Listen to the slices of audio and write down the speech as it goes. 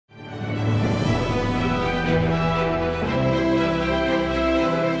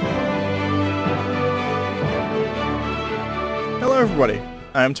everybody,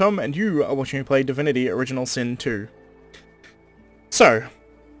 I am Tom, and you are watching me play Divinity Original Sin 2. So,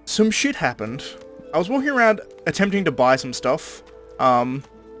 some shit happened. I was walking around attempting to buy some stuff, and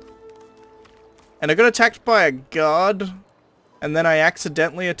I got attacked by a guard, and then I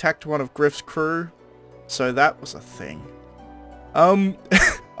accidentally attacked one of Griff's crew, so that was a thing. I'll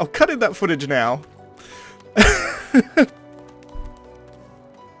cut in that footage now.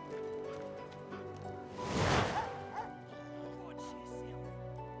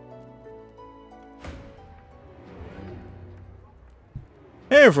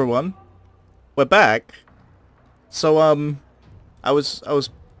 Hey everyone, we're back. So I was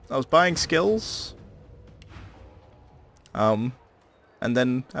buying skills. And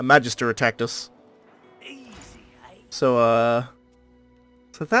then a Magister attacked us. So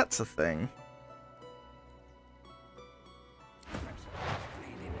so that's a thing.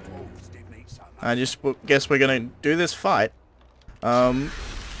 I just guess we're gonna do this fight.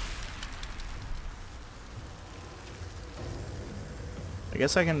 I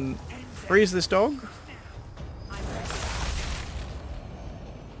guess I can freeze this dog?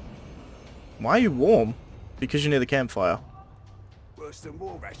 Why are you warm? Because you're near the campfire. Worse than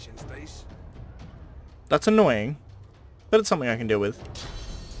war rations, these. That's annoying, but it's something I can deal with.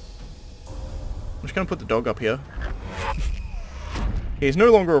 I'm just gonna put the dog up here. He's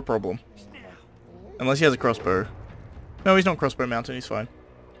no longer a problem. Unless he has a crossbow. No, he's not crossbow mounted, he's fine.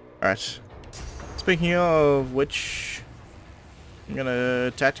 Alright. Speaking of which... I'm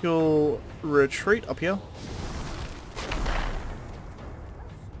gonna tactical retreat up here.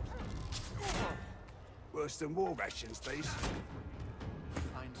 Worse than war rations, these.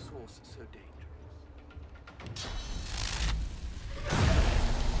 Find source so dangerous.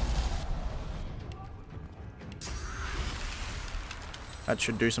 That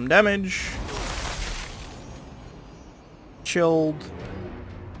should do some damage. Chilled.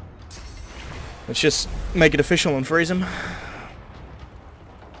 Let's just make it official and freeze him.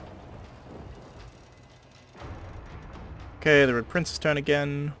 Okay, the Red Prince's turn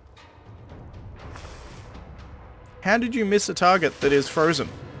again. How did you miss a target that is frozen?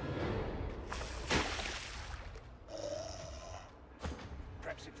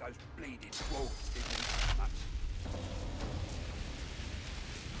 Perhaps if those bleeding dwarves didn't eat much.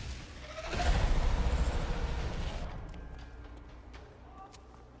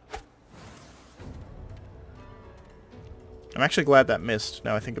 I'm actually glad that missed,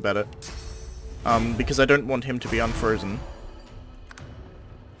 now I think about it. Because I don't want him to be unfrozen.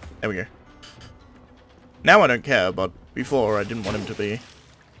 There we go. Now I don't care, but before I didn't want him to be.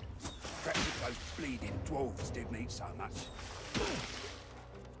 Perhaps if those bleeding dwarves didn't eat so much.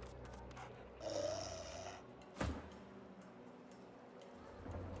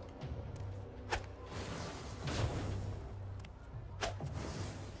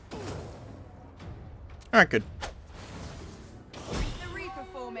 Alright, good. The Reaper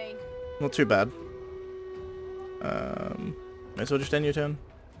for me. Not too bad. May as well just end your turn.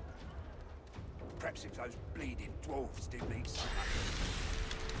 Perhaps if those bleeding dwarves didn't eat so much.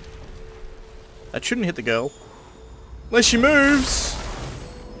 That shouldn't hit the girl. Unless she moves!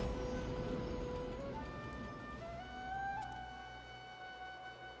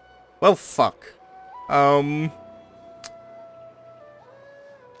 Well, fuck. I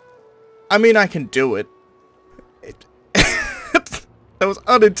mean, I can do it. That was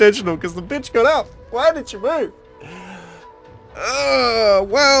unintentional because the bitch got up. Why did she move?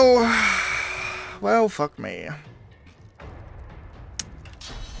 Well, fuck me.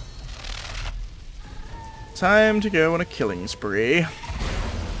 Time to go on a killing spree.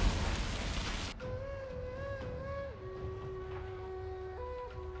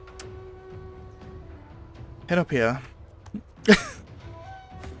 Head up here.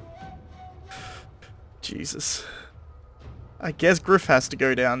 Jesus. I guess Griff has to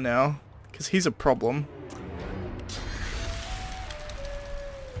go down now, because he's a problem.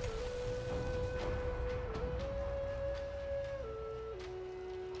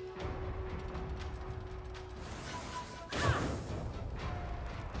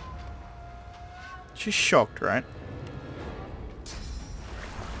 She's shocked, right?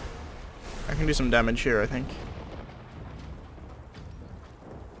 I can do some damage here, I think.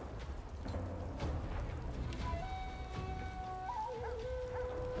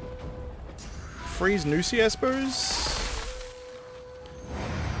 Freeze Nusi, I suppose?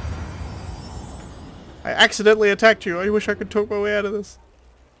 I accidentally attacked you. I wish I could talk my way out of this.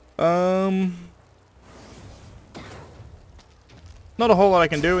 Not a whole lot I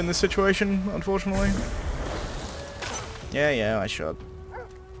can do in this situation, unfortunately. Yeah, I should.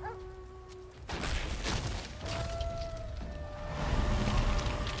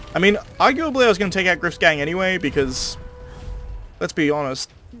 I mean, arguably I was going to take out Griff's gang anyway, because, let's be honest,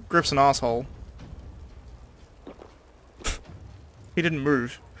 Griff's an asshole. He didn't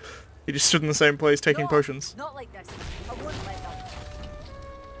move. He just stood in the same place taking potions. Not like this. I won't let them.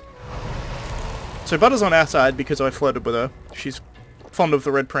 So Butter's on our side because I flirted with her. She's fond of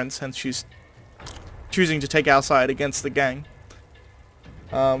the Red Prince, hence she's choosing to take our side against the gang.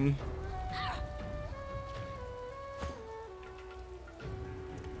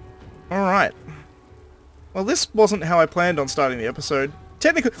 Alright. Well, this wasn't how I planned on starting the episode.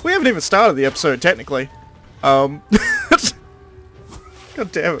 Technically, we haven't even started the episode, technically. God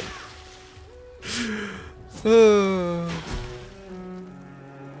damn it.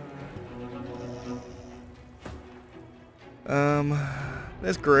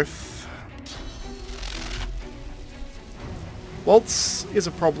 There's Griff. Waltz is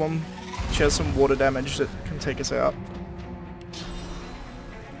a problem. She has some water damage that can take us out.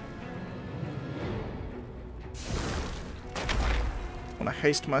 Want to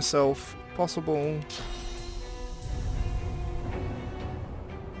haste myself, if possible.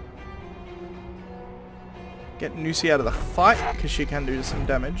 Get Nusi out of the fight, because she can do some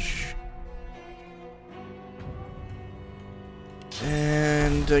damage.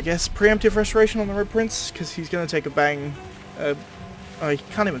 And I guess preemptive restoration on the Red Prince, because he's going to take a bang. Oh, you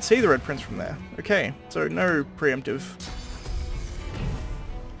can't even see the Red Prince from there. Okay, so no preemptive.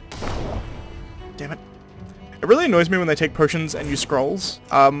 Damn it. It really annoys me when they take potions and use scrolls.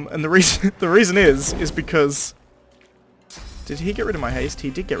 And the reason is because... Did he get rid of my haste? He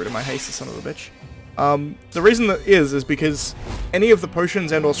did get rid of my haste, the son of a bitch. The reason that is because any of the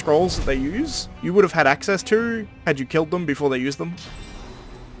potions and or scrolls that they use, you would have had access to had you killed them before they used them.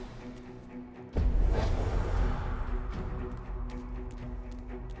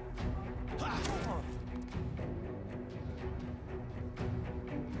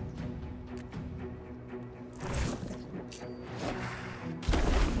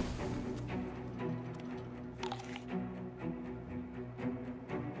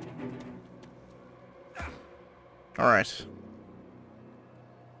 Alright.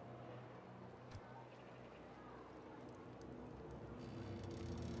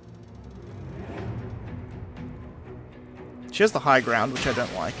 She has the high ground, which I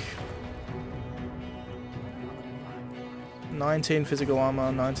don't like. 19 physical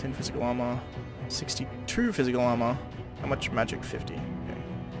armor, 19 physical armor, 62 physical armor. How much magic? 50. Okay.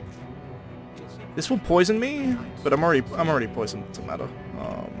 This will poison me, but I'm already poisoned. Doesn't matter.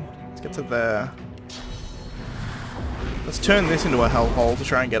 Let's get to there. Let's turn this into a hellhole to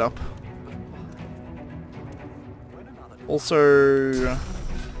try and get up. Also,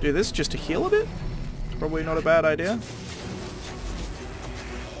 do this just to heal a bit. Probably not a bad idea.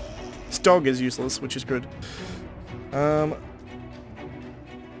 This dog is useless, which is good. I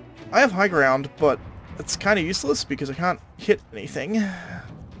have high ground, but it's kind of useless because I can't hit anything. I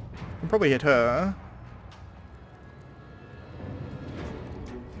can probably hit her.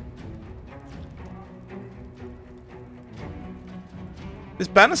 This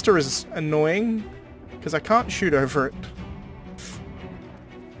banister is annoying because I can't shoot over it.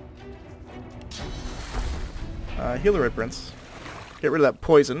 Heal the Red Prince. Get rid of that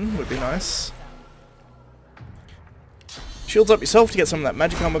poison would be nice. Shields up yourself to get some of that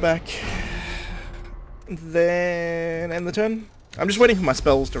magic armor back. Then end the turn. I'm just waiting for my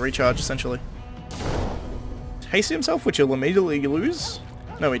spells to recharge, essentially. Haste himself, which he'll immediately lose?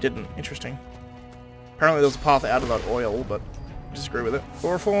 No, he didn't. Interesting. Apparently there's a path out of that oil, but I disagree with it.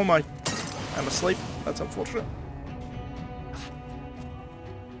 Chloroform, I'm asleep. That's unfortunate.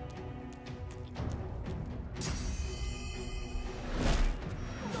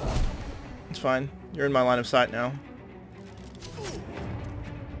 It's fine. You're in my line of sight now.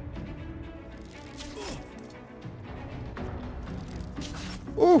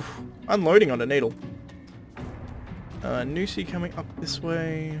 Ooh, unloading on a needle. Nusi coming up this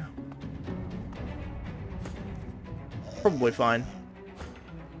way. Probably fine.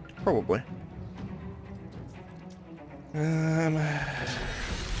 Probably.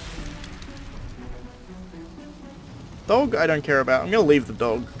 Dog, I don't care about. I'm gonna leave the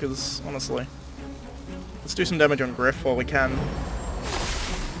dog, because, honestly. Let's do some damage on Griff while we can.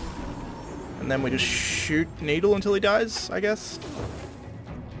 And then we just shoot Needle until he dies, I guess.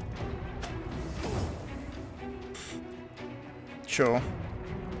 Sure.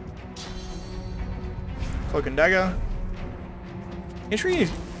 Cloak and Dagger. Interesting,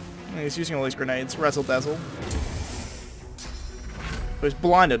 he's using all these grenades. Razzle dazzle. So he's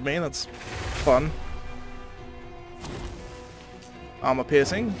blinded me, that's fun. Armor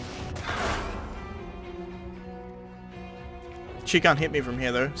piercing. She can't hit me from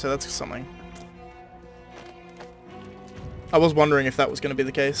here though, so that's something. I was wondering if that was going to be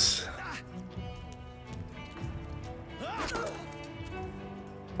the case.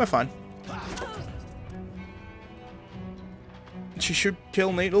 We're fine. She should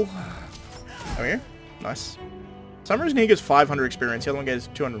kill Needle. Oh yeah? Nice. For some reason he gets 500 experience, the other one gets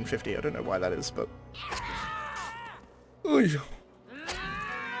 250. I don't know why that is, but... Oy.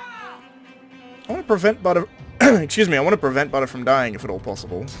 I want to prevent Butter... Excuse me, I want to prevent Butter from dying if at all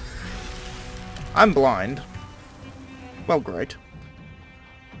possible. I'm blind. Well, great.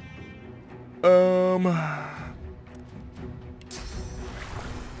 I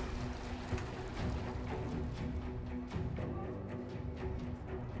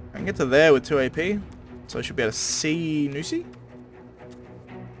can get to there with 2 AP, so I should be able to see Nusi.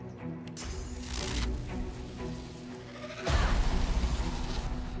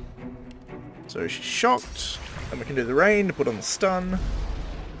 So she's shocked, then we can do the rain to put on the stun.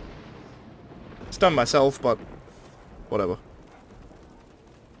 Stun myself, but whatever.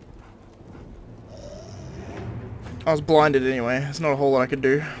 I was blinded anyway, there's not a whole lot I could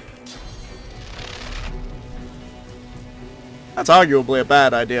do. That's arguably a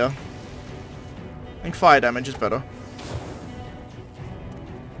bad idea. I think fire damage is better.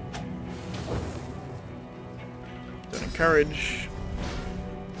 Don't encourage.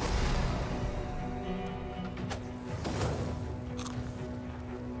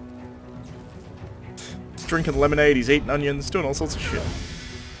 Drinking lemonade, he's eating onions, doing all sorts of shit.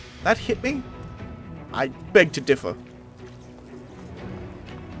 That hit me? I beg to differ.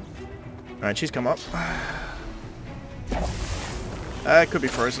 Alright, she's come up. Could be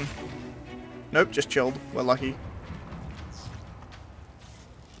frozen. Nope, just chilled. We're lucky.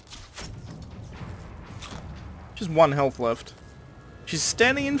 Just 1 health left. She's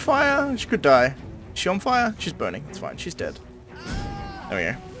standing in fire? She could die. Is she on fire? She's burning. It's fine. She's dead. There we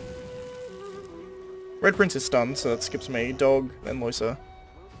go. Red Prince is stunned, so that skips me. Dog, then Loisa.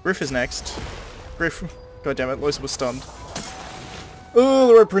 Griff is next. Griff. God damn it, Loisa was stunned. Oh,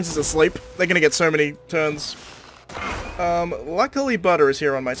 the Red Prince is asleep. They're gonna get so many turns. Luckily Butter is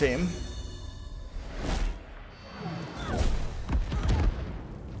here on my team.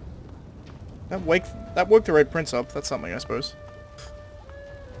 That woke the Red Prince up. That's something, I suppose.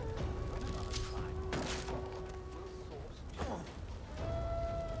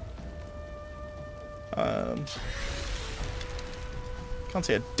 Can't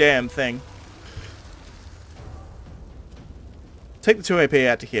see a damn thing. Take the 2 AP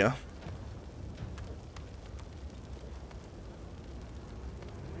out to here.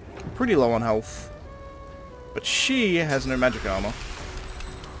 I'm pretty low on health. But she has no magic armor.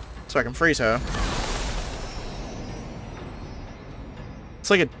 So I can freeze her.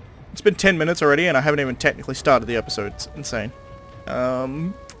 It's been 10 minutes already and I haven't even technically started the episode. It's insane.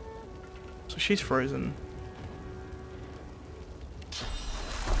 So she's frozen.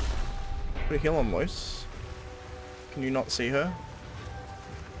 Put a heal on Lois. Can you not see her?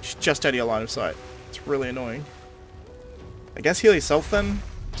 She's just out of your line of sight. It's really annoying. I guess heal yourself then.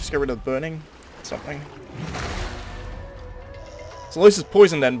 Just get rid of burning. Something. So Lois is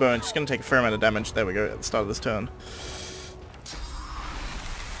poisoned and burned. She's going to take a fair amount of damage. There we go, at the start of this turn.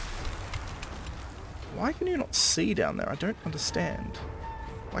 Why can you not see down there? I don't understand.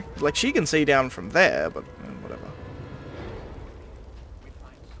 Like she can see down from there, but whatever.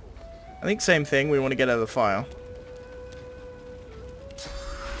 I think same thing. We want to get out of the fire.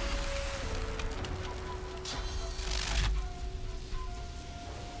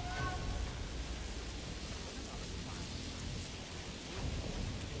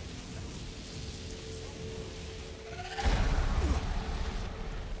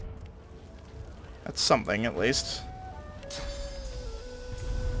 That's something, at least.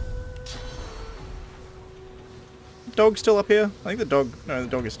 Dog still up here? I think the dog... No, the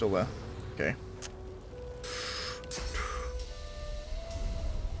dog is still there. Okay.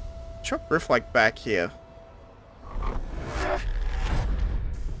 Chuck Griff, like, back here.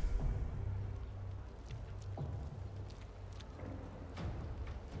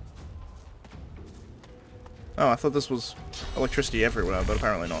 Oh, I thought this was electricity everywhere, but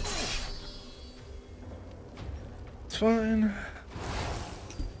apparently not. It's fine.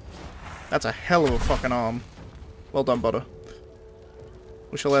 That's a hell of a fucking arm. Well done, Butter.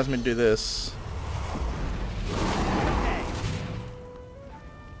 Which allows me to do this.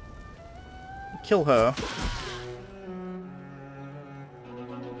 Kill her.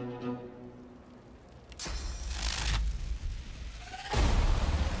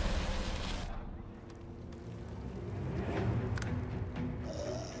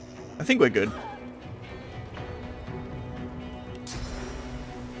 I think we're good.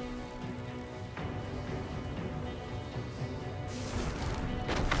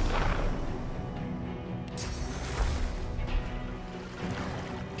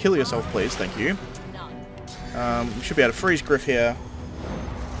 Kill yourself, please. Thank you. We should be able to freeze Griff here.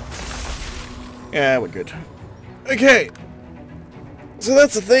 Yeah, we're good. Okay. So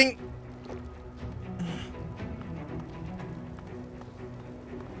that's the thing.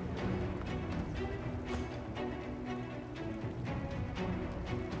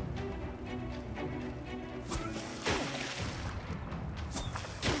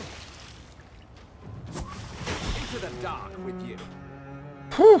 Into the dark with you.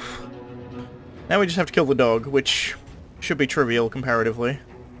 Whew. Now we just have to kill the dog, which should be trivial comparatively.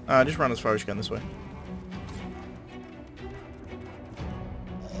 Just run as far as you can this way.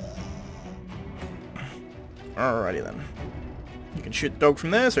 Alrighty then. You can shoot the dog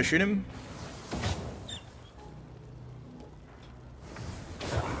from there, so shoot him.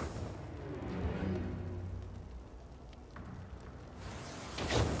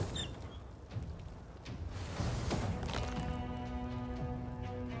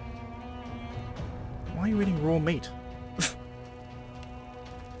 Why are you eating raw meat?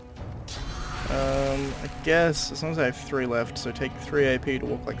 I guess, as long as I have 3 left, so take 3 AP to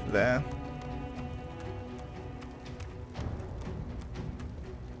walk like there.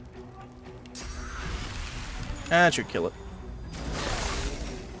 That should kill it.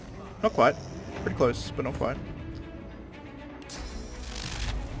 Not quite. Pretty close, but not quite.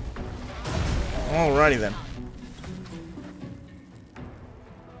 Alrighty then.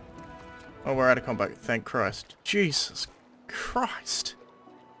 Oh, we're out of combat. Thank Christ. Jesus Christ.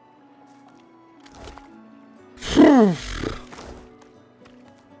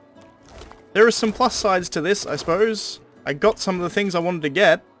 There are some plus sides to this, I suppose. I got some of the things I wanted to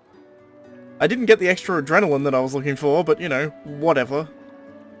get. I didn't get the extra adrenaline that I was looking for, but, you know, whatever.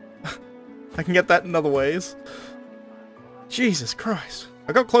 I can get that in other ways. Jesus Christ.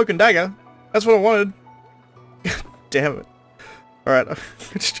 I got Cloak and Dagger. That's what I wanted. Damn it. Alright,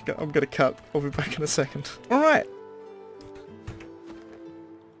 I'm gonna cut. I'll be back in a second. Alright.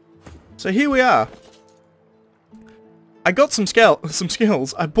 So here we are. I got some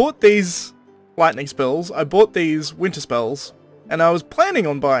skills. I bought these lightning spells. I bought these winter spells. And I was planning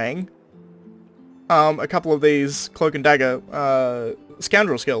on buying a couple of these Cloak and Dagger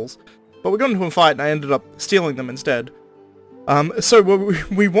scoundrel skills. But we got into a fight and I ended up stealing them instead. So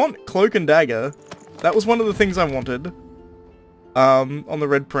we want Cloak and Dagger. That was one of the things I wanted. On the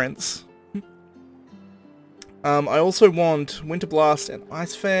Red Prince. I also want Winter Blast and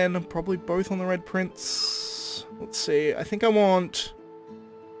Ice Fan, probably both on the Red Prince. Let's see, I think I want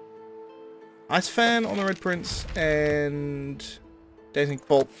Ice Fan on the Red Prince and Dancing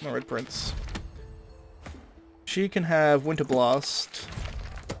Bolt on the Red Prince. She can have Winter Blast,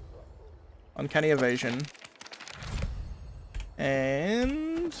 Uncanny Evasion,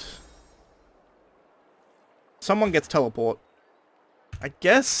 and someone gets Teleport. I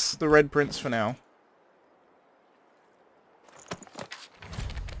guess the Red Prince for now.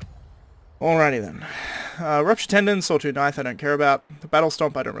 Alrighty then. Rupture Tendon, Sawtooth Knife I don't care about. The Battle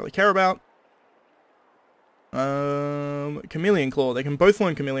Stomp I don't really care about. Chameleon Claw. They can both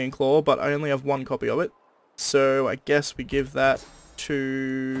learn Chameleon Claw, but I only have 1 copy of it. So I guess we give that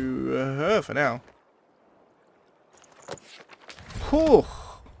to her for now. Whew.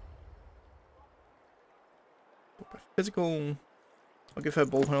 Physical... I'll give her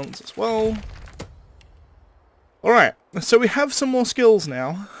Bullhorns as well. Alright, so we have some more skills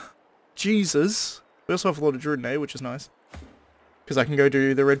now. Jesus. We also have a lot of Druidine, which is nice. Because I can go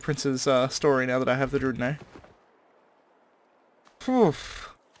do the Red Prince's story now that I have the Druidine.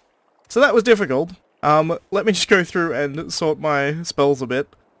 So that was difficult. Let me just go through and sort my spells a bit.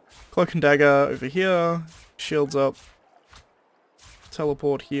 Cloak and Dagger over here. Shields up.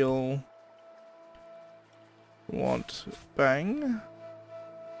 Teleport, heal. Want Bang.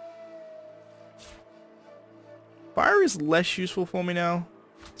 Fire is less useful for me now.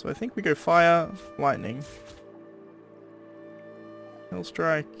 So I think we go Fire, Lightning. Hail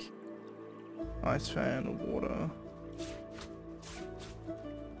Strike. Ice Fan, Water.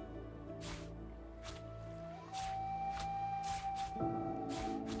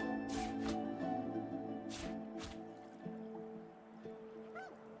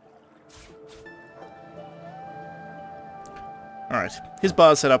 Alright, his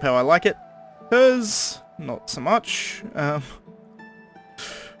bar's set up how I like it. Hers, not so much.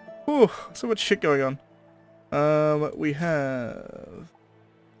 So much shit going on. We have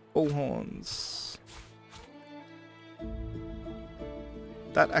Bullhorns.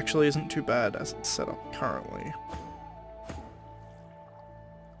 That actually isn't too bad as it's set up currently.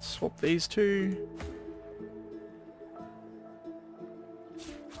 Swap these two.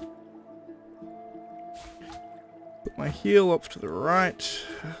 my heal up to the right.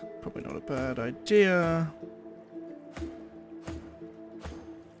 Probably not a bad idea.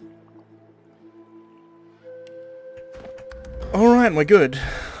 Alright, we're good.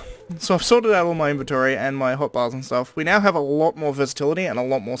 So I've sorted out all my inventory and my hotbars and stuff. We now have a lot more versatility and a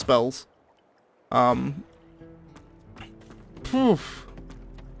lot more spells.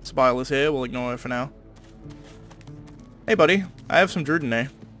 Spile is here, we'll ignore her for now. Hey buddy, I have some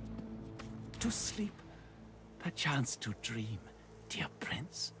Drudene. To sleep, perchance to dream, dear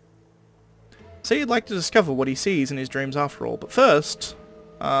prince. So you'd like to discover what he sees in his dreams after all, but first,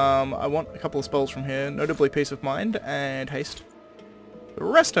 I want a couple of spells from here, notably Peace of Mind and Haste. The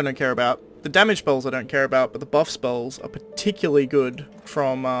rest I don't care about. The damage spells I don't care about, but the buff spells are particularly good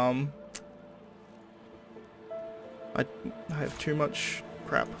from, I have too much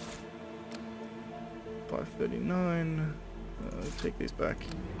crap. 539. Take these back.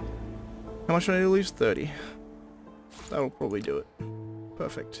 How much do I need to lose? 30. That'll probably do it.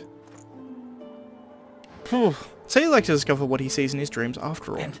 Perfect. So you like to discover what he sees in his dreams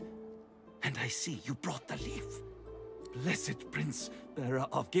after all. And I see you brought the leaf. Blessed prince, bearer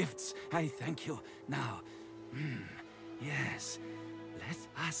of gifts, I thank you. Now, yes, let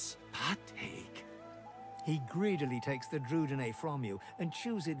us partake. He greedily takes the Drudene from you and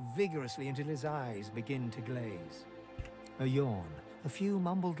chews it vigorously until his eyes begin to glaze. A yawn, a few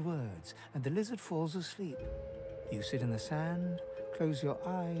mumbled words, and the lizard falls asleep. You sit in the sand, close your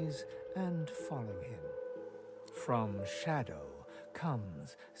eyes, and follow him. From shadow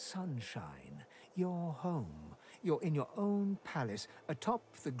comes sunshine, your home. You're in your own palace, atop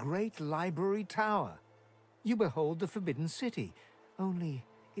the great library tower. You behold the Forbidden City, only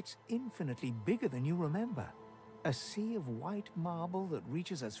it's infinitely bigger than you remember. A sea of white marble that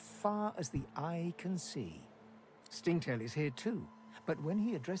reaches as far as the eye can see. Stingtail is here too, but when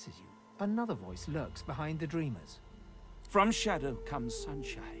he addresses you, another voice lurks behind the dreamers. From shadow comes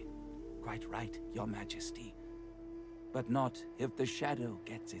sunshine. Quite right, your majesty. But not if the shadow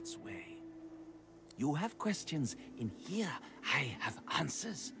gets its way. You have questions, in here I have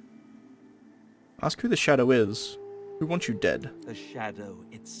answers. Ask who the shadow is. Who wants you dead? The shadow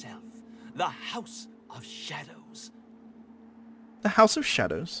itself. The House of Shadows. The House of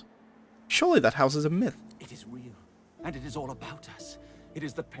Shadows? Surely that house is a myth. It is real, and it is all about us. It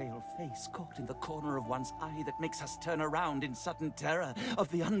is the pale face caught in the corner of one's eye that makes us turn around in sudden terror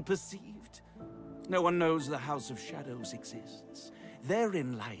of the unperceived. No one knows the House of Shadows exists.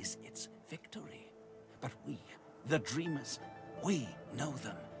 Therein lies its victory. But we, the dreamers, we know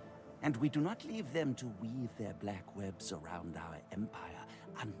them. And we do not leave them to weave their black webs around our empire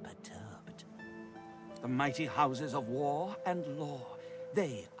unperturbed. The mighty houses of war and law,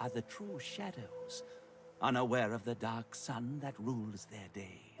 they are the true shadows, unaware of the dark sun that rules their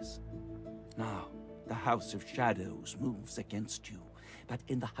days. Now, the House of Shadows moves against you, but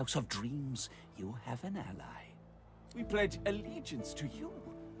in the House of Dreams, you have an ally. We pledge allegiance to you,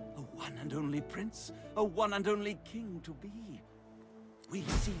 a one and only prince, a one and only king to be. We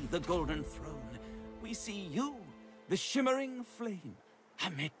see the golden throne. We see you, the shimmering flame,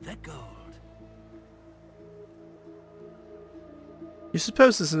 amid the gold. You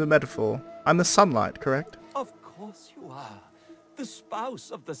suppose this is a metaphor? I'm the sunlight, correct? Of course you are. The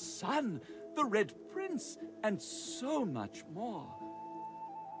spouse of the sun, the Red Prince, and so much more.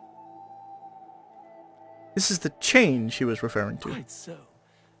 This is the change he was referring to. Quite so.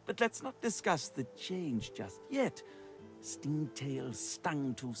 But let's not discuss the change just yet. Stingtail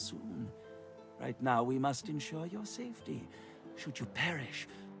stung too soon. Right now we must ensure your safety. Should you perish,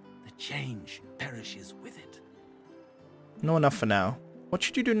 the change perishes with it. No enough for now. What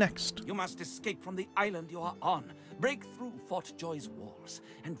should you do next? You must escape from the island you are on, break through Fort Joy's walls,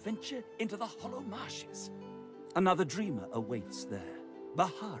 and venture into the hollow marshes. Another dreamer awaits there,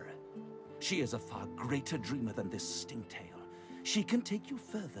 Bahara. She is a far greater dreamer than this Stingtail. She can take you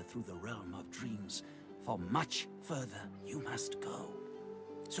further through the realm of dreams, for much further you must go.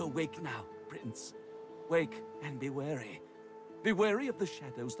 So wake now, Prince. Wake and be wary. Be wary of the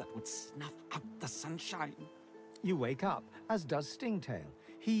shadows that would snuff out the sunshine. You wake up, as does Stingtail.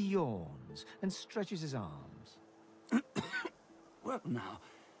 He yawns and stretches his arms. Well now,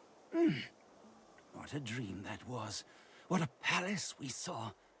 what a dream that was. What a palace we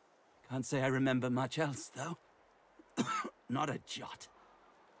saw. Can't say I remember much else, though. Not a jot.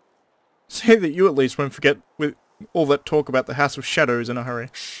 Say that you at least won't forget with all that talk about the House of Shadows in a hurry.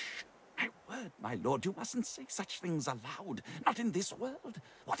 Shh! My word, my lord, you mustn't say such things aloud. Not in this world.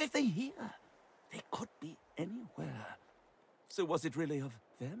 What if they hear? They could be anywhere. So was it really of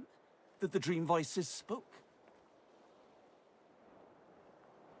them that the dream voices spoke?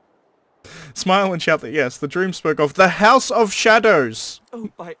 Smile and shout that yes, the dream spoke of the House of Shadows. Oh,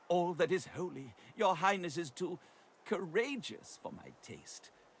 by all that is holy, your highness is too courageous for my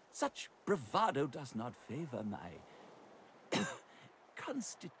taste. Such bravado does not favor my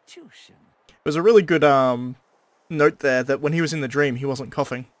constitution. It was a really good note there that when he was in the dream, he wasn't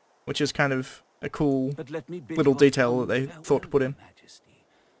coughing, which is kind of a cool But let me bid little you a detail that long they thought to put in. farewell, Majesty.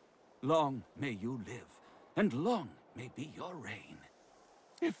 Long may you live, and long may be your reign,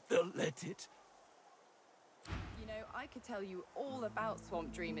 if they'll let it. You know, I could tell you all about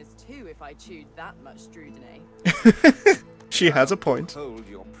Swamp Dreamers too if I chewed that much Drudene. She has a point. Hold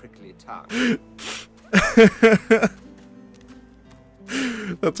your prickly tongue.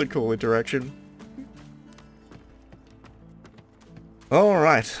 That's a cool interaction.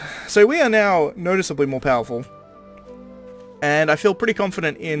 Alright, so we are now noticeably more powerful. And I feel pretty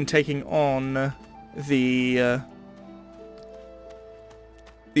confident in taking on the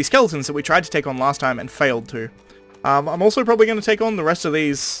skeletons that we tried to take on last time and failed to. I'm also probably going to take on the rest of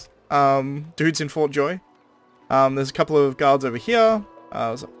these dudes in Fort Joy. There's a couple of guards over here.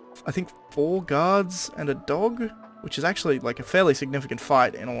 I think 4 guards and a dog, which is actually like a fairly significant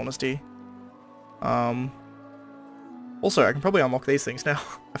fight in all honesty. Also, I can probably unlock these things now.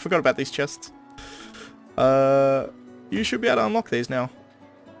 I forgot about these chests. You should be able to unlock these now.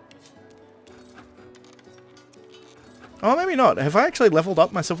 Oh, maybe not. Have I actually leveled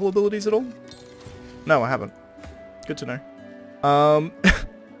up my civil abilities at all? No, I haven't. Good to know.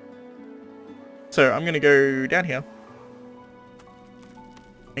 So, I'm going to go down here.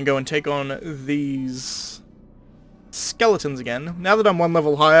 And go and take on these skeletons again. Now that I'm 1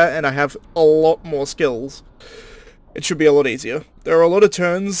 level higher and I have a lot more skills, it should be a lot easier. There are a lot of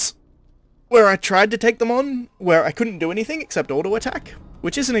turns where I tried to take them on, where I couldn't do anything except auto attack,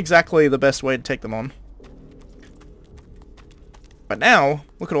 which isn't exactly the best way to take them on. But now,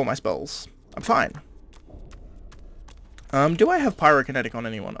 look at all my spells. I'm fine. Do I have pyrokinetic on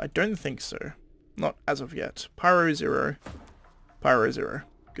anyone? I don't think so. Not as of yet. Pyro 0. Pyro 0.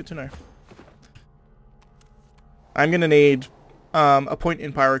 Good to know. I'm going to need a point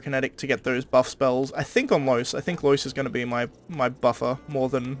in pyrokinetic to get those buff spells. I think on Los. I think Los is going to be my buffer more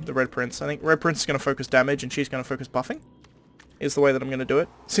than the Red Prince. I think Red Prince is going to focus damage and she's going to focus buffing. Is the way that I'm going to do it.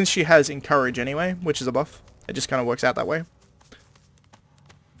 Since she has Encourage anyway, which is a buff. It just kind of works out that way.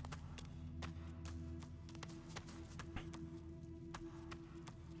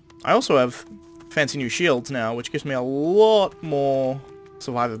 I also have fancy new shields now, which gives me a lot more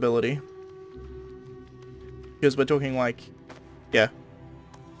survivability. Because we're talking like, yeah,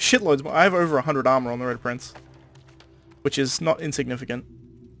 shitloads more. I have over 100 armor on the Red Prince, which is not insignificant.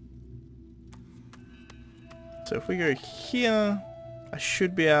 So if we go here, I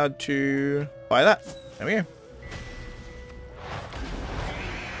should be able to buy that. There we go.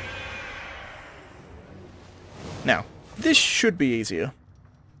 Now, this should be easier.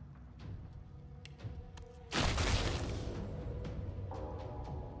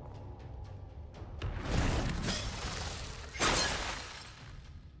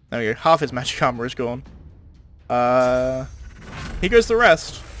 There we go, half his magic armor is gone. Here goes the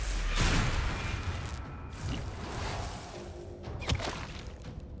rest.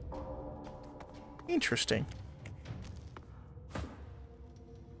 Interesting.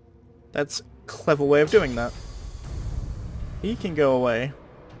 That's a clever way of doing that. He can go away.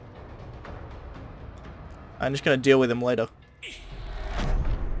 I'm just gonna deal with him later.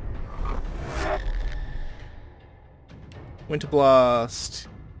 Winter Blast.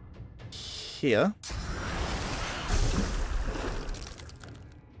 Here.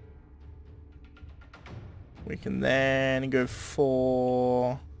 We can then go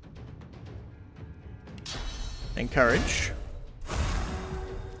for Encourage. We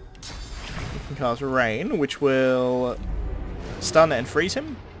can cast Rain, which will stun and freeze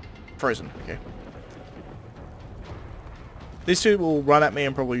him. Frozen, okay. These two will run at me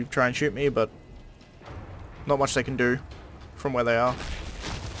and probably try and shoot me, but not much they can do from where they are.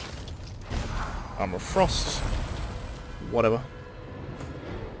 Armor of Frost. Whatever.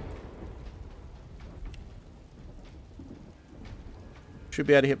 Should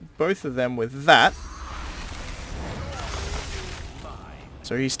be able to hit both of them with that.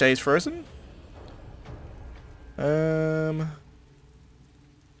 So he stays frozen.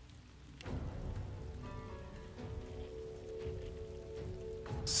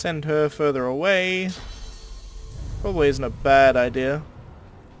 Send her further away. Probably isn't a bad idea.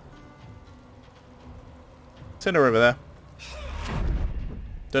 Send her over there.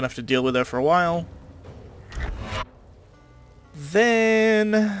 Don't have to deal with her for a while.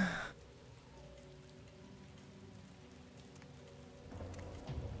 Then...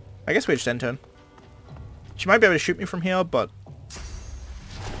 I guess we just end turn. She might be able to shoot me from here, but...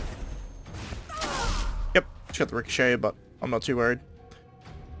 Yep, she got the ricochet, but I'm not too worried.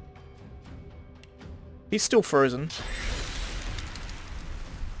 He's still frozen.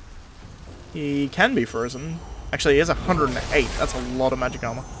 He can be frozen. Actually, he has 108. That's a lot of magic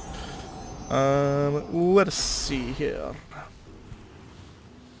armor. Let us see here.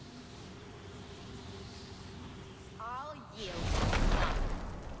 I'll yield.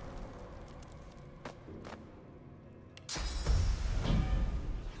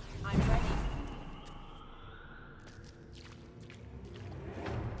 I'm ready.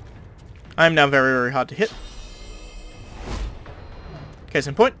 I'm now very, very hard to hit. Case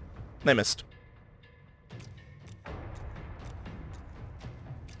in point, they missed.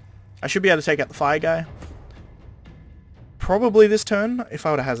 I should be able to take out the fire guy. Probably this turn, if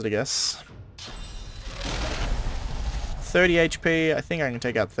I were to hazard a guess. 30 HP, I think I can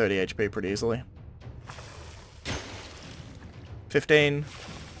take out 30 HP pretty easily. 15.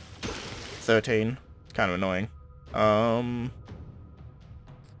 13. Kind of annoying.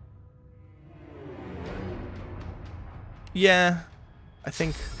 Yeah, I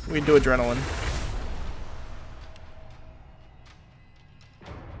think we do adrenaline.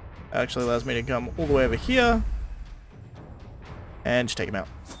 That actually allows me to come all the way over here and just take him out.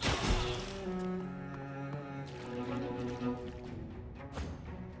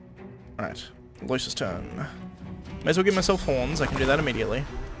 Alright, Luce's turn. May as well give myself horns, I can do that immediately.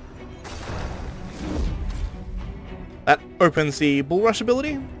 That opens the Bull Rush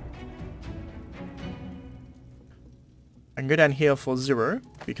ability. I can go down here for 0,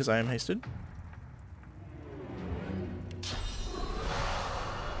 because I am hasted.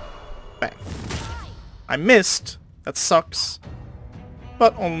 Bang. I missed! That sucks.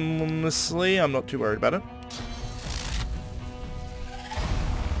 But honestly, I'm not too worried about it.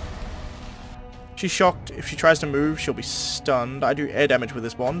 She's shocked. If she tries to move, she'll be stunned. I do air damage with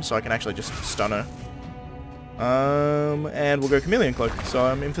this wand, so I can actually just stun her. And we'll go Chameleon Cloak, so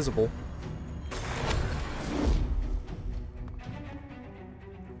I'm invisible.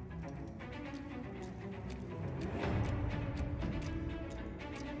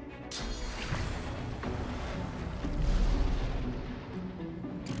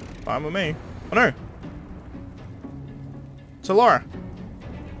 Fine with me. Oh no! So Laura.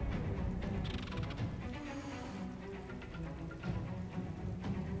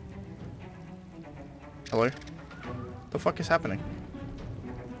 Hello? The fuck is happening?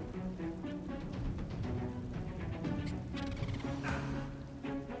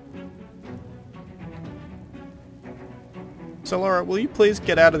 So Laura, will you please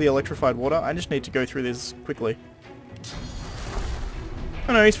get out of the electrified water? I just need to go through this quickly.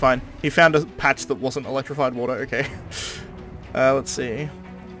 Oh no, he's fine. He found a patch that wasn't electrified water, okay. Let's see.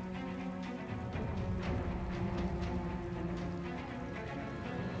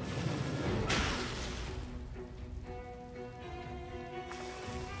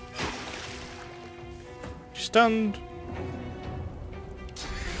 Stunned.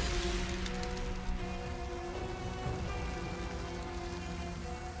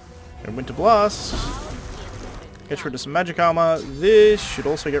 And Winter Blast. Gets rid of some magic armor. This should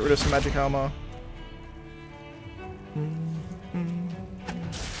also get rid of some magic armor.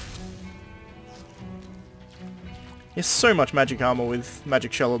 He has so much magic armor with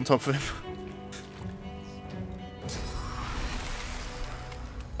magic shell on top of him.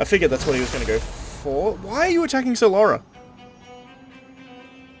 I figured that's what he was going to go for. Why are you attacking Solara?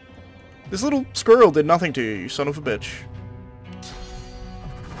 This little squirrel did nothing to you, you son of a bitch.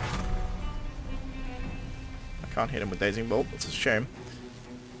 I can't hit him with Dazing Bolt, that's a shame.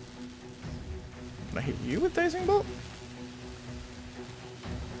 Can I hit you with Dazing Bolt?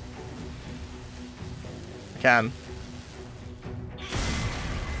 I can.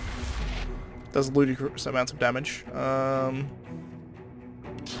 Does ludicrous amounts of damage.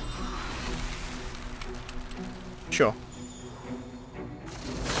 Sure.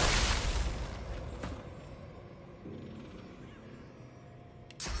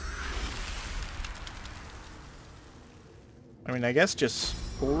 I mean, I guess just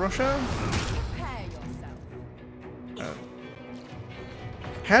Bull Rusher? Prepare yourself.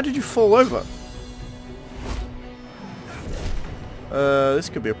 How did you fall over? This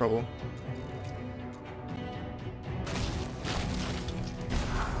could be a problem.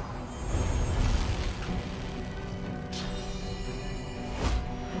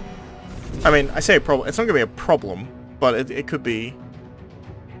 I mean, I say a problem. It's not going to be a problem, but it could be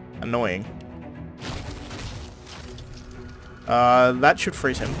annoying. That should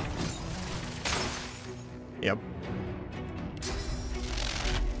freeze him. Yep.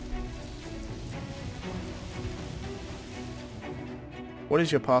 What is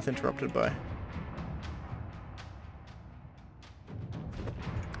your path interrupted by?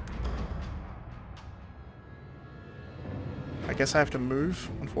 I guess I have to move,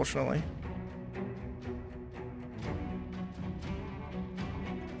 unfortunately.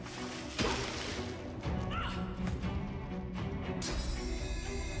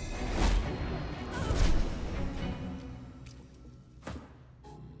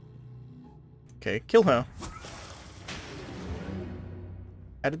 Okay, kill her.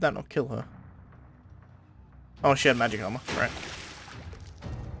 How did that not kill her? Oh, she had magic armor. Right.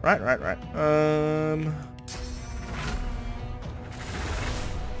 Right.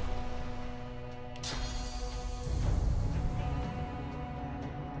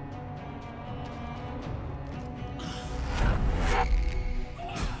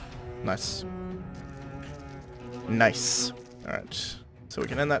 Nice. Nice. Alright. So we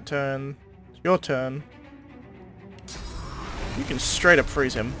can end that turn. It's your turn. You can straight up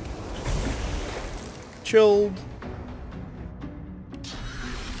freeze him. Chilled.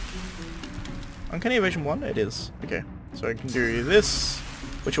 Uncanny Evasion 1? It is. Okay. So I can do this,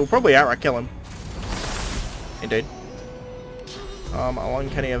 which will probably outright kill him. Indeed. I'll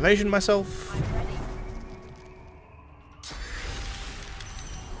Uncanny Evasion myself.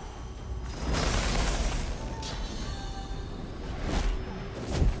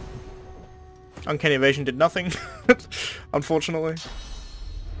 Uncanny Evasion did nothing, unfortunately.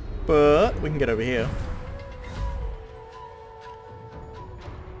 But we can get over here.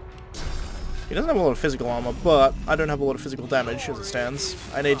 He doesn't have a lot of physical armor, but I don't have a lot of physical damage as it stands.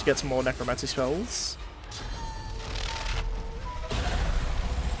 I need to get some more necromancy spells.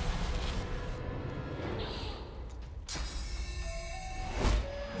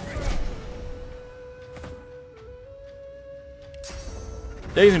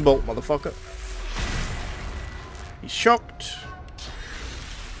 Daisy Bolt, motherfucker. He's shocked.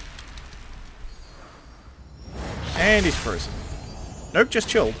 And he's frozen. Nope, just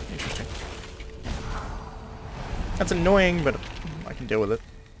chilled. Interesting. That's annoying, but I can deal with it.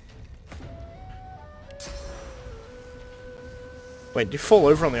 Wait, did you fall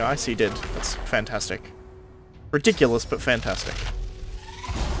over on the ice? He did. That's fantastic. Ridiculous, but fantastic.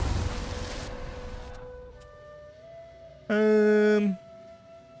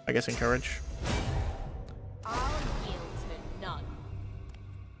 I guess encourage. I'll yield to none.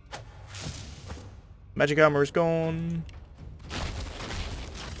 Magic armor is gone.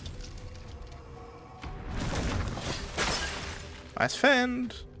 Nice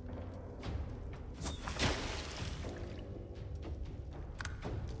fend.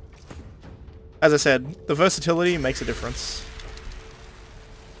 As I said, the versatility makes a difference.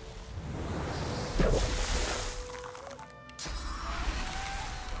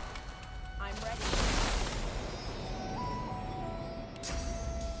 I'm ready.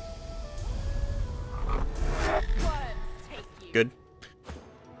 Worms take you. Good.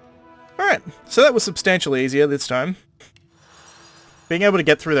 Alright, so that was substantially easier this time. Being able to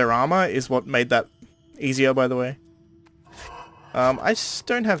get through their armor is what made that easier, by the way. I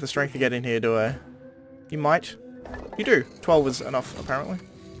don't have the strength to get in here, do I? You might. You do. 12 is enough, apparently.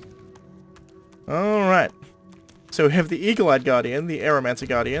 Alright. So we have the Eagle-Eyed Guardian, the Aeromancer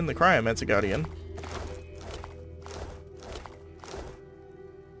Guardian, the Cryomancer Guardian.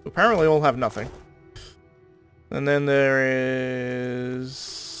 Apparently all have nothing. And then there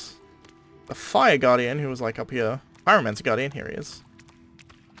is... a Fire Guardian, who was like up here. Pyromancer Guardian, here he is.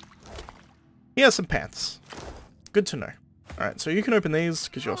 He has some pants. Good to know. Alright, so you can open these,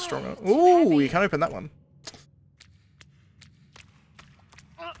 because you're stronger. Ooh, you can't open that one.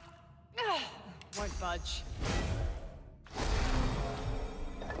 Won't budge.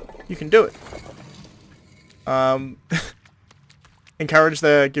 You can do it. Encourage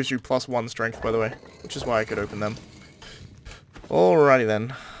there gives you +1 strength, by the way, which is why I could open them. Alrighty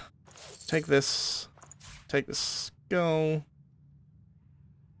then. Take this. Take the skull.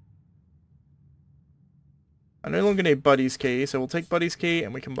 I no longer need Buddy's key, so we'll take Buddy's key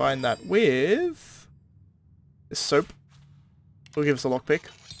and we combine that with this soap. Will give us a lockpick.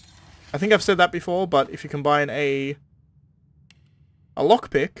 I think I've said that before, but if you combine a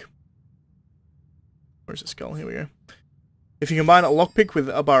lockpick... Where's the skull? Here we go. If you combine a lockpick with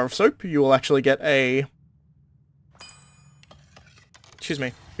a bar of soap, you will actually get a... Excuse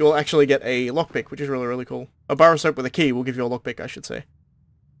me. You will actually get a lockpick, which is really, really cool. A bar of soap with a key will give you a lockpick, I should say.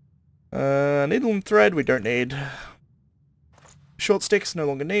 Needle and thread, we don't need. Short sticks, no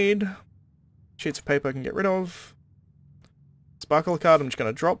longer need. Sheets of paper I can get rid of. Sparkle card I'm just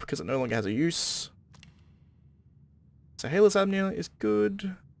going to drop because it no longer has a use. So Haler's Apnea is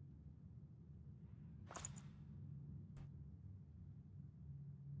good.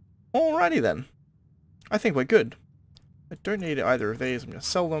 Alrighty then. I think we're good. I don't need either of these. I'm going to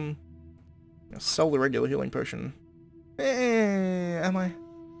sell them. I'm going to sell the regular healing potion. Am I?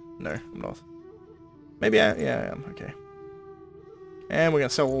 No, I'm not. Maybe I am. Okay. And we're going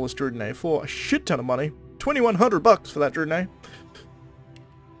to sell all this Druidine for a shit ton of money. 2,100 bucks for that Druidine.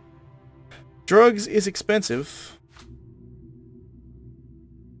 Drugs is expensive.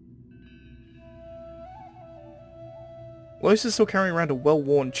 Lois is still carrying around a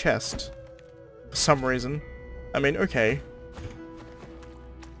well-worn chest. For some reason. I mean, okay.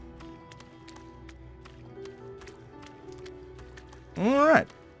 Alright.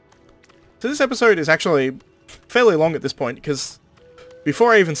 So this episode is actually fairly long at this point, because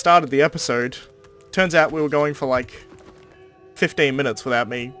before I even started the episode, turns out we were going for like 15 minutes without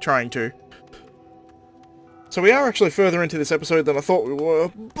me trying to. So we are actually further into this episode than I thought we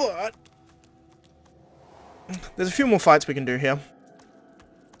were, but there's a few more fights we can do here.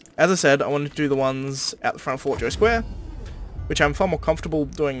 As I said, I wanted to do the ones at the front of Fort Joe Square, which I'm far more comfortable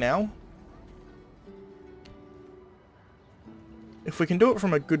doing now. If we can do it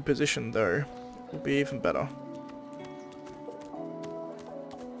from a good position, though, it will be even better.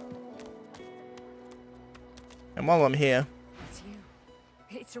 And while I'm here... It's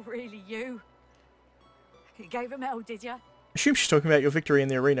you. It's really you. You gave a medal, did you? Assume she's talking about your victory in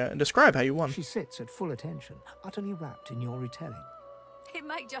the arena, and describe how you won. She sits at full attention, utterly wrapped in your retelling. It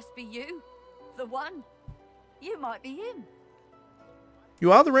might just be you. The one. You might be him.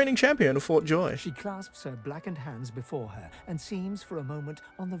 You are the reigning champion of Fort Joy. She clasps her blackened hands before her and seems for a moment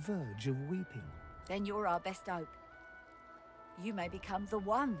on the verge of weeping. Then you're our best hope. You may become the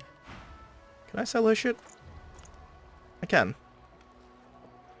one. Can I sell her shit? I can.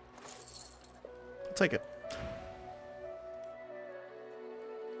 I'll take it.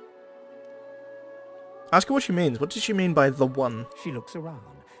 Ask her what she means. What does she mean by the one? She looks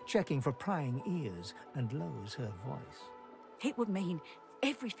around, checking for prying ears, and lowers her voice. It would mean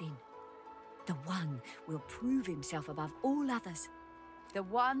everything. The one will prove himself above all others. The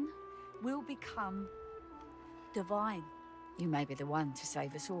one will become divine. You may be the one to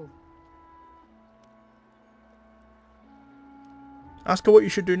save us all. Ask her what you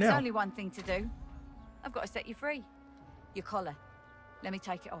should do There's now. only one thing to do. I've got to set you free. Your collar. Let me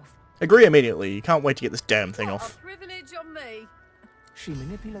take it off. Agree immediately. You can't wait to get this damn thing What off. a privilege on me. She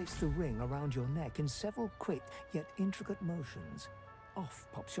manipulates the ring around your neck in several quick yet intricate motions. Off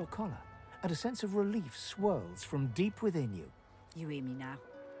pops your collar, and a sense of relief swirls from deep within you. You hear me now?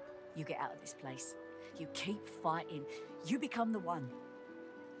 You get out of this place. You keep fighting. You become the one.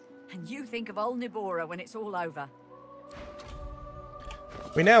 And you think of old Nibora when it's all over.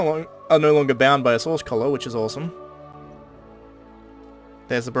 We now are no longer bound by a source collar, which is awesome.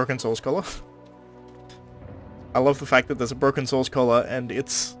 There's the broken source collar. I love the fact that there's a broken source collar and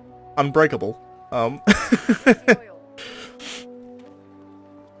it's unbreakable.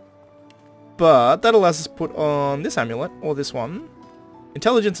 But that allows us to put on this amulet, or this one.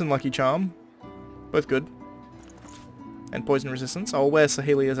 Intelligence and Lucky Charm. Both good. And poison resistance. I'll wear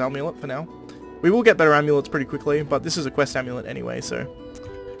Sahelia's amulet for now. We will get better amulets pretty quickly, but this is a quest amulet anyway, so...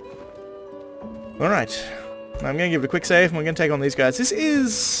 Alright. I'm going to give it a quick save, and we're going to take on these guys. This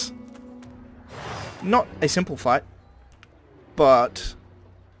is... not a simple fight, but...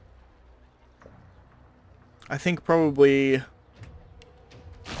 I think probably...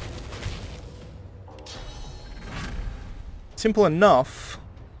 simple enough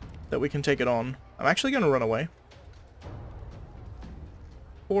that we can take it on. I'm actually going to run away.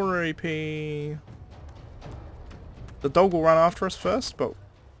 4 AP... The dog will run after us first, but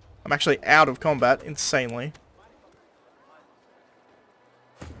I'm actually out of combat insanely.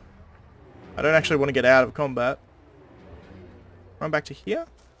 I don't actually want to get out of combat. Run back to here.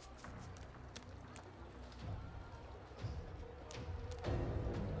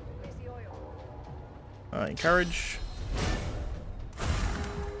 Encourage.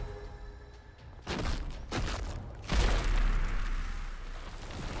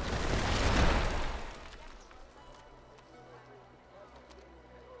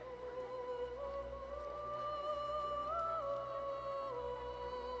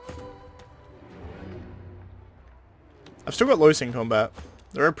 I've still got Los in combat.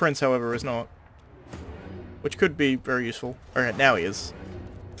 The Red Prince, however, is not. Which could be very useful. Alright, now he is.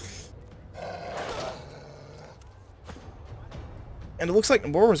 And it looks like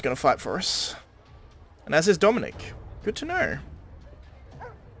Nabora's going to fight for us. And as is Dominic. Good to know.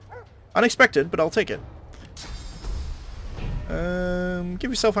 Unexpected, but I'll take it.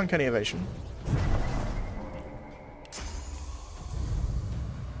 Give yourself Uncanny Evasion.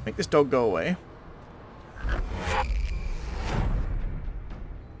 Make this dog go away.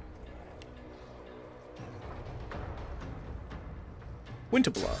 Winter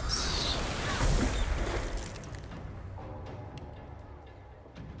Blast.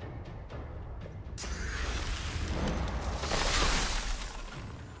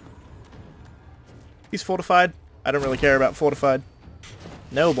 He's fortified. I don't really care about fortified.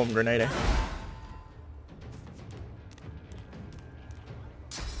 No bomb grenade.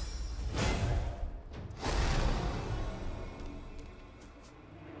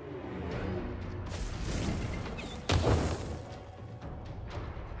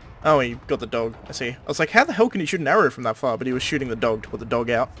 Oh, he got the dog. I see. I was like, how the hell can he shoot an arrow from that far? But he was shooting the dog to put the dog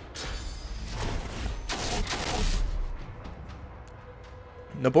out.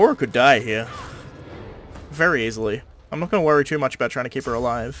 Nabora could die here. Very easily. I'm not going to worry too much about trying to keep her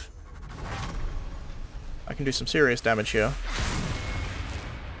alive. I can do some serious damage here.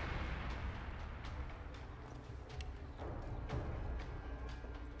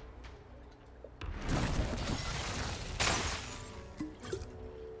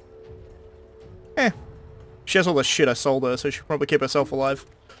 She has all the shit I sold her, so she should probably keep herself alive.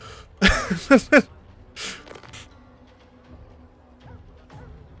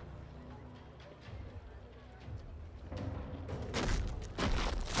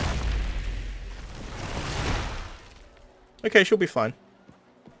 Okay, she'll be fine.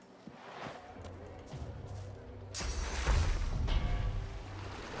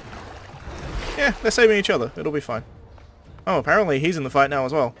 Yeah, they're saving each other. It'll be fine. Oh, apparently he's in the fight now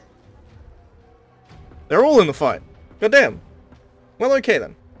as well. They're all in the fight. God damn. Well, okay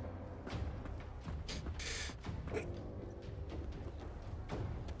then.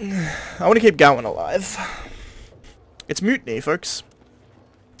 I want to keep Gowan alive. It's mutiny, folks.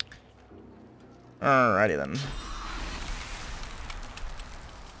 Alrighty then.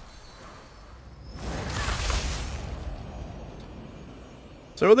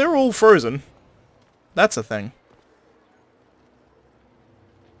 So they're all frozen. That's a thing.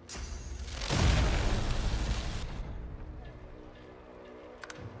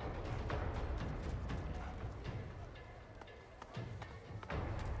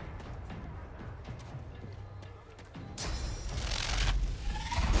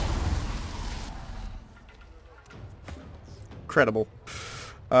 Incredible.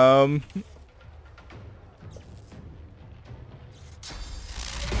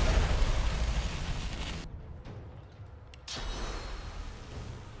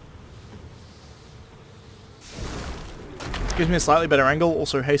 Gives me a slightly better angle,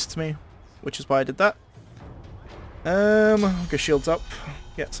 also hastes me, which is why I did that. Get shields up,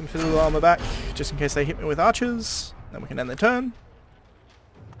 get some physical armor back, just in case they hit me with archers. Then we can end their turn.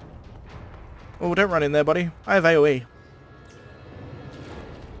 Oh, don't run in there, buddy. I have AoE.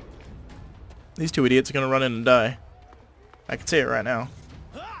 These two idiots are going to run in and die. I can see it right now.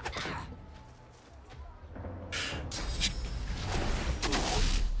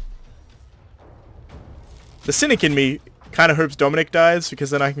 The cynic in me kind of hopes Dominic dies,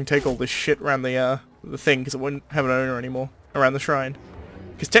 because then I can take all this shit around the thing, because it wouldn't have an owner anymore, around the shrine.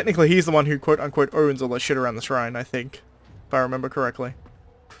 Because technically he's the one who quote-unquote owns all that shit around the shrine, I think. If I remember correctly.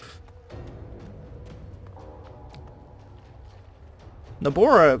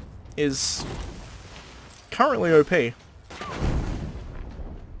 Nabora is currently OP.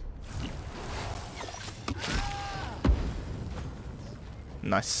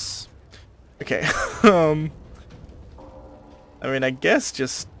 Nice. Okay. I mean, I guess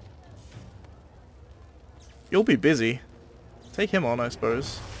just... You'll be busy. Take him on, I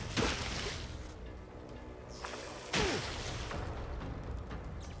suppose.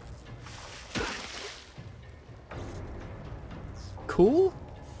 Cool.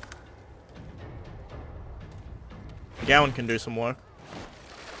 Gowan can do some work.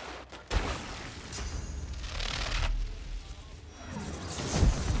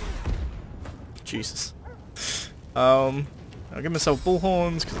 Jesus. I'll give myself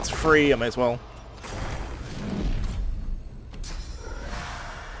bullhorns because it's free. I may as well.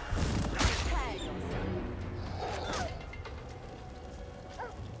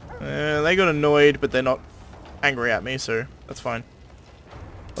 They got annoyed, but they're not angry at me, so that's fine.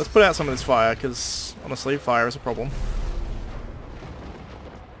 Let's put out some of this fire, because honestly, fire is a problem.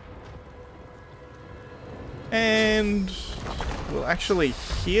 And we'll actually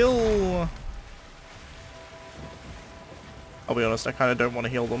heal. I'll be honest, I kind of don't want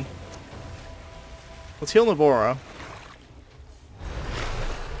to heal them. Let's heal Nabora.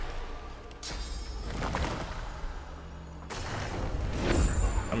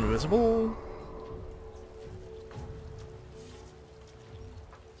 I'm invisible.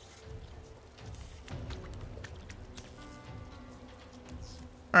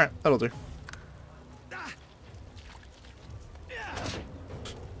 Alright, that'll do.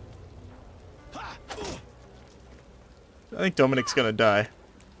 think Dominic's gonna die.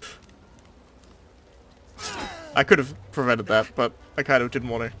 I could have prevented that, but I kind of didn't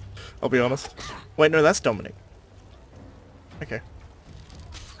want to. I'll be honest. Wait, no, that's Dominic. Okay.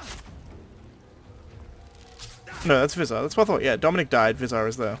 No, that's Vizar. That's what I thought. Yeah, Dominic died. Vizar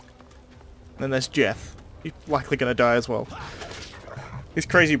is there. And then there's Jeth. He's likely gonna die as well. This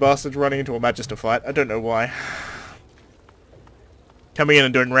crazy bastard's running into a Magister fight. I don't know why. Coming in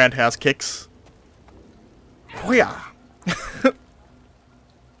and doing roundhouse kicks. Oh yeah.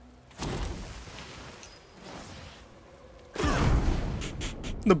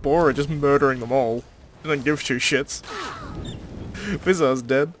 The Bora just murdering them all. Doesn't give two shits. Vizar's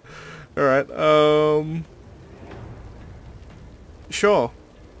dead. Alright, sure.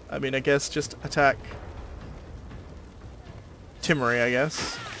 I mean, I guess just attack Timmery, I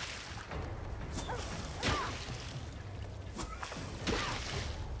guess.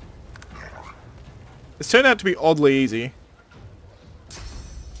 This turned out to be oddly easy.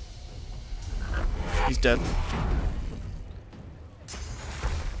 He's dead.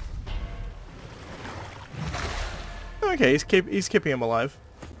 Okay, he's keeping him alive.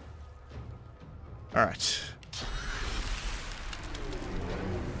 Alright.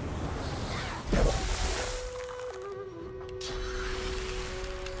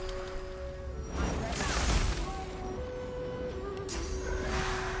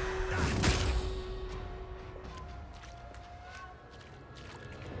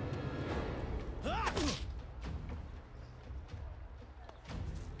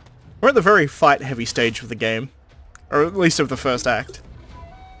 We're at the very fight-heavy stage of the game. Or at least of the first act.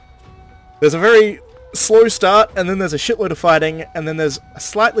 There's a very slow start, and then there's a shitload of fighting, and then there's a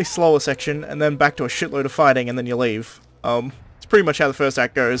slightly slower section, and then back to a shitload of fighting, and then you leave. It's pretty much how the first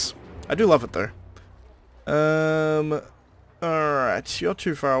act goes. I do love it, though. Alright, you're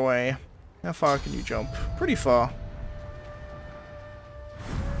too far away. How far can you jump? Pretty far.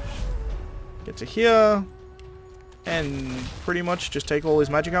 Get to here, and pretty much just take all his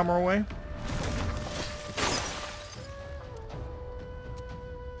magic armor away.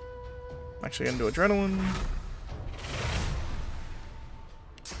 Actually gonna do adrenaline.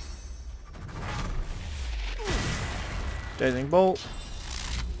 Dazing bolt.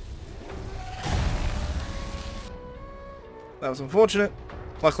 That was unfortunate.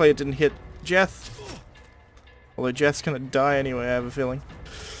 Luckily it didn't hit Jeth. Although Jeth's gonna die anyway, I have a feeling.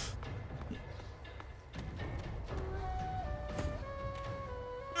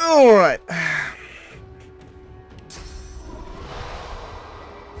 Alright.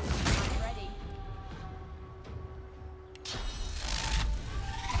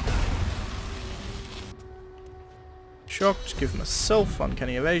 Shocked, give myself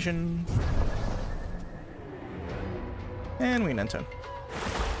uncanny evasion. And we end turn.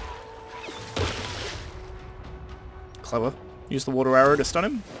 Clever. Use the water arrow to stun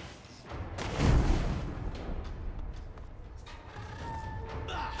him.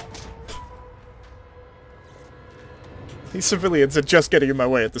 These civilians are just getting in my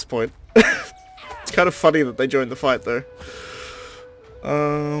way at this point. It's kind of funny that they joined the fight though.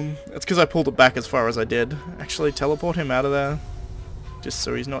 It's because I pulled it back as far as I did. Actually, teleport him out of there. Just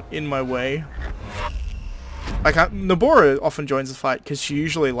so he's not in my way. Like, Nabora often joins the fight because she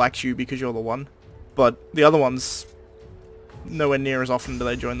usually likes you because you're the one. But the other ones, nowhere near as often do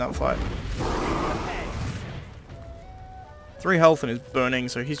they join that fight. 3 health and he's burning,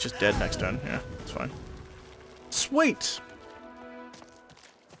 so he's just dead next turn. Yeah, it's fine. Sweet!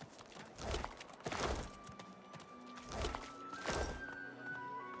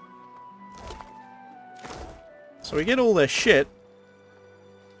 So we get all their shit.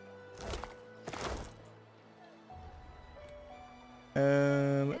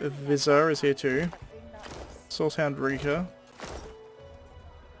 Vizar is here too. Soulshound Rika.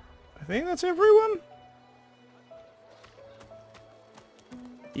 I think that's everyone?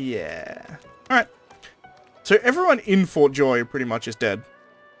 Yeah. Alright. So everyone in Fort Joy pretty much is dead.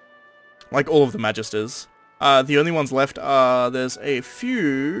 Like all of the Magisters. The only ones left are, there's a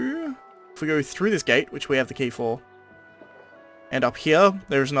few... If we go through this gate, which we have the key for, and up here,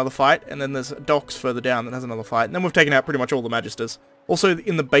 there's another fight, and then there's docks further down that has another fight, and then we've taken out pretty much all the Magisters. Also,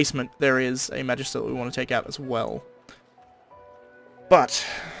 in the basement, there is a Magister that we want to take out as well. But,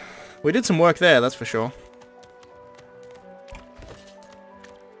 we did some work there, that's for sure.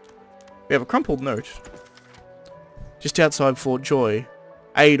 We have a crumpled note. Just outside Fort Joy,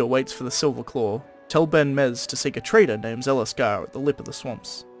 Aid awaits for the Silver Claw. Tell Ben Mez to seek a trader named Zelascar at the lip of the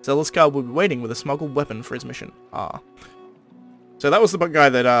swamps. Zelascar will be waiting with a smuggled weapon for his mission. So that was the guy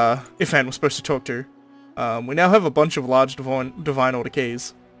that Ifan was supposed to talk to. We now have a bunch of large Divine Order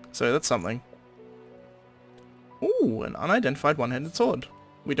keys. So that's something. Ooh, an unidentified one-handed sword.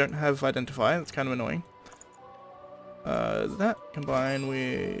 We don't have identify, that's kind of annoying. That combined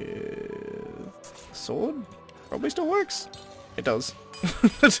with sword probably still works. It does.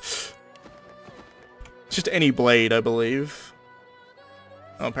 Just any blade, I believe.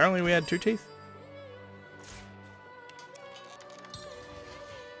 Oh, apparently we had 2 teeth.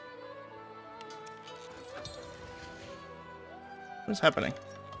 What's happening?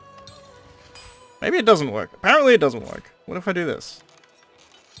 Maybe it doesn't work. Apparently it doesn't work. What if I do this?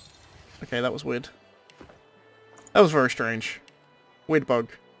 Okay, that was weird. That was very strange. Weird bug.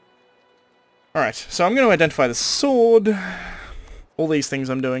 Alright, so I'm going to identify the sword. All these things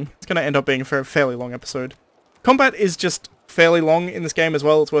I'm doing. It's going to end up being a fairly long episode. Combat is just fairly long in this game as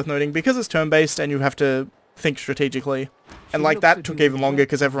well, it's worth noting, because it's turn-based and you have to think strategically. And like that took even longer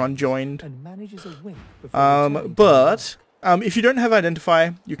because everyone joined. But if you don't have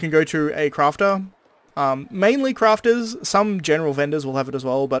Identify, you can go to a crafter. Mainly crafters, some general vendors will have it as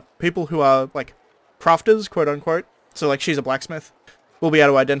well, but people who are like crafters, quote-unquote, so like she's a blacksmith, will be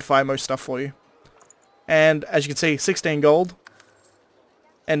able to identify most stuff for you. And as you can see, 16 gold.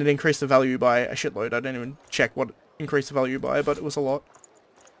 And it increased the value by a shitload. I didn't even check what it increased the value by, but it was a lot.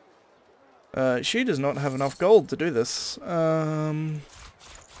 She does not have enough gold to do this. You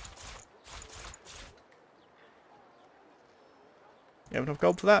have enough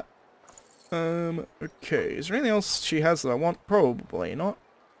gold for that. Okay. Is there anything else she has that I want? Probably not.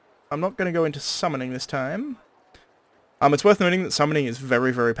 I'm not going to go into summoning this time. It's worth noting that summoning is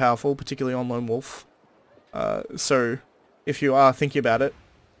very, very powerful, particularly on Lone Wolf. So, if you are thinking about it,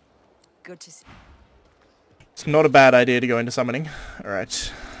 Good to see. it's not a bad idea to go into summoning.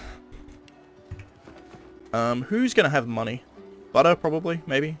 Alright. Who's gonna have money? Butter, probably,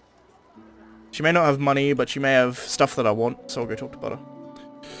 maybe? She may not have money, but she may have stuff that I want, so I'll go talk to Butter.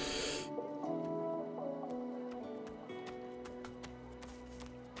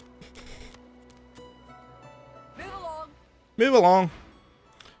 Move along. Move along.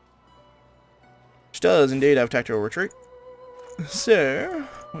 She does indeed have tactical retreat. So,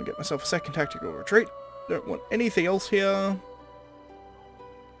 I'll get myself a second tactical retreat. Don't want anything else here.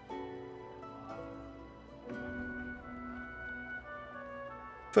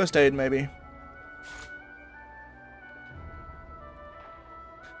 First aid, maybe.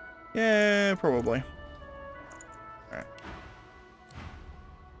 Yeah, probably. Alright.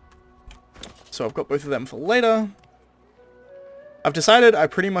 So I've got both of them for later. I've decided I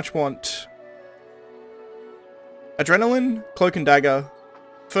pretty much want Adrenaline, Cloak and Dagger,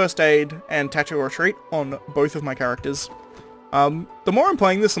 First Aid, and Tactical Retreat on both of my characters. The more I'm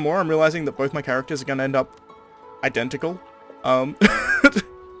playing this, the more I'm realizing that both my characters are going to end up identical.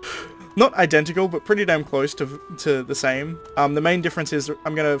 Not identical, but pretty damn close to the same. The main difference is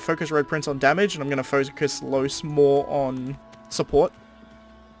I'm going to focus Red Prince on damage, and I'm going to focus Los more on support.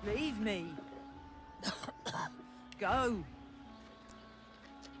 Leave me. Go.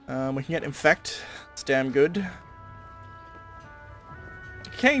 We can get Infect. It's damn good.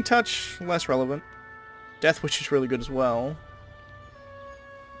 Decaying Touch, less relevant. Death Wish is really good as well.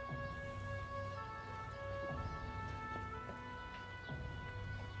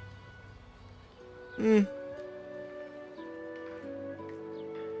 Do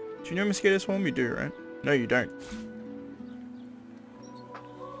you know Mosquito Swarm? You do, right? No, you don't.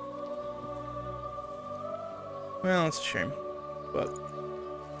 Well, that's a shame. But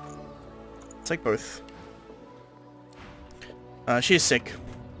take both. She is sick.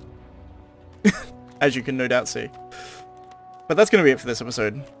 As you can no doubt see. But that's going to be it for this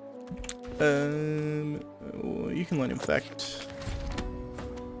episode. You can learn Infect.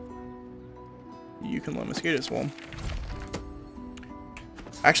 You can learn Mosquito Swarm.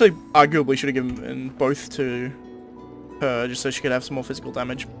 Actually, arguably should have given both to her, just so she could have some more physical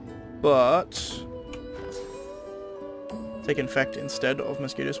damage. But take Infect instead of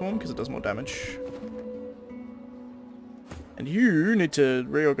Mosquito Swarm, because it does more damage. And you need to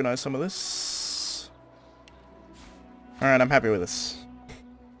reorganize some of this. Alright, I'm happy with this.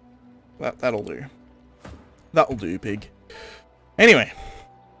 That'll do. That'll do, pig. Anyway,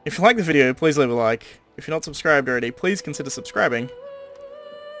 if you like the video, please leave a like. If you're not subscribed already, please consider subscribing.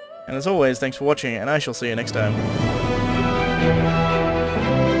 And as always, thanks for watching, and I shall see you next time.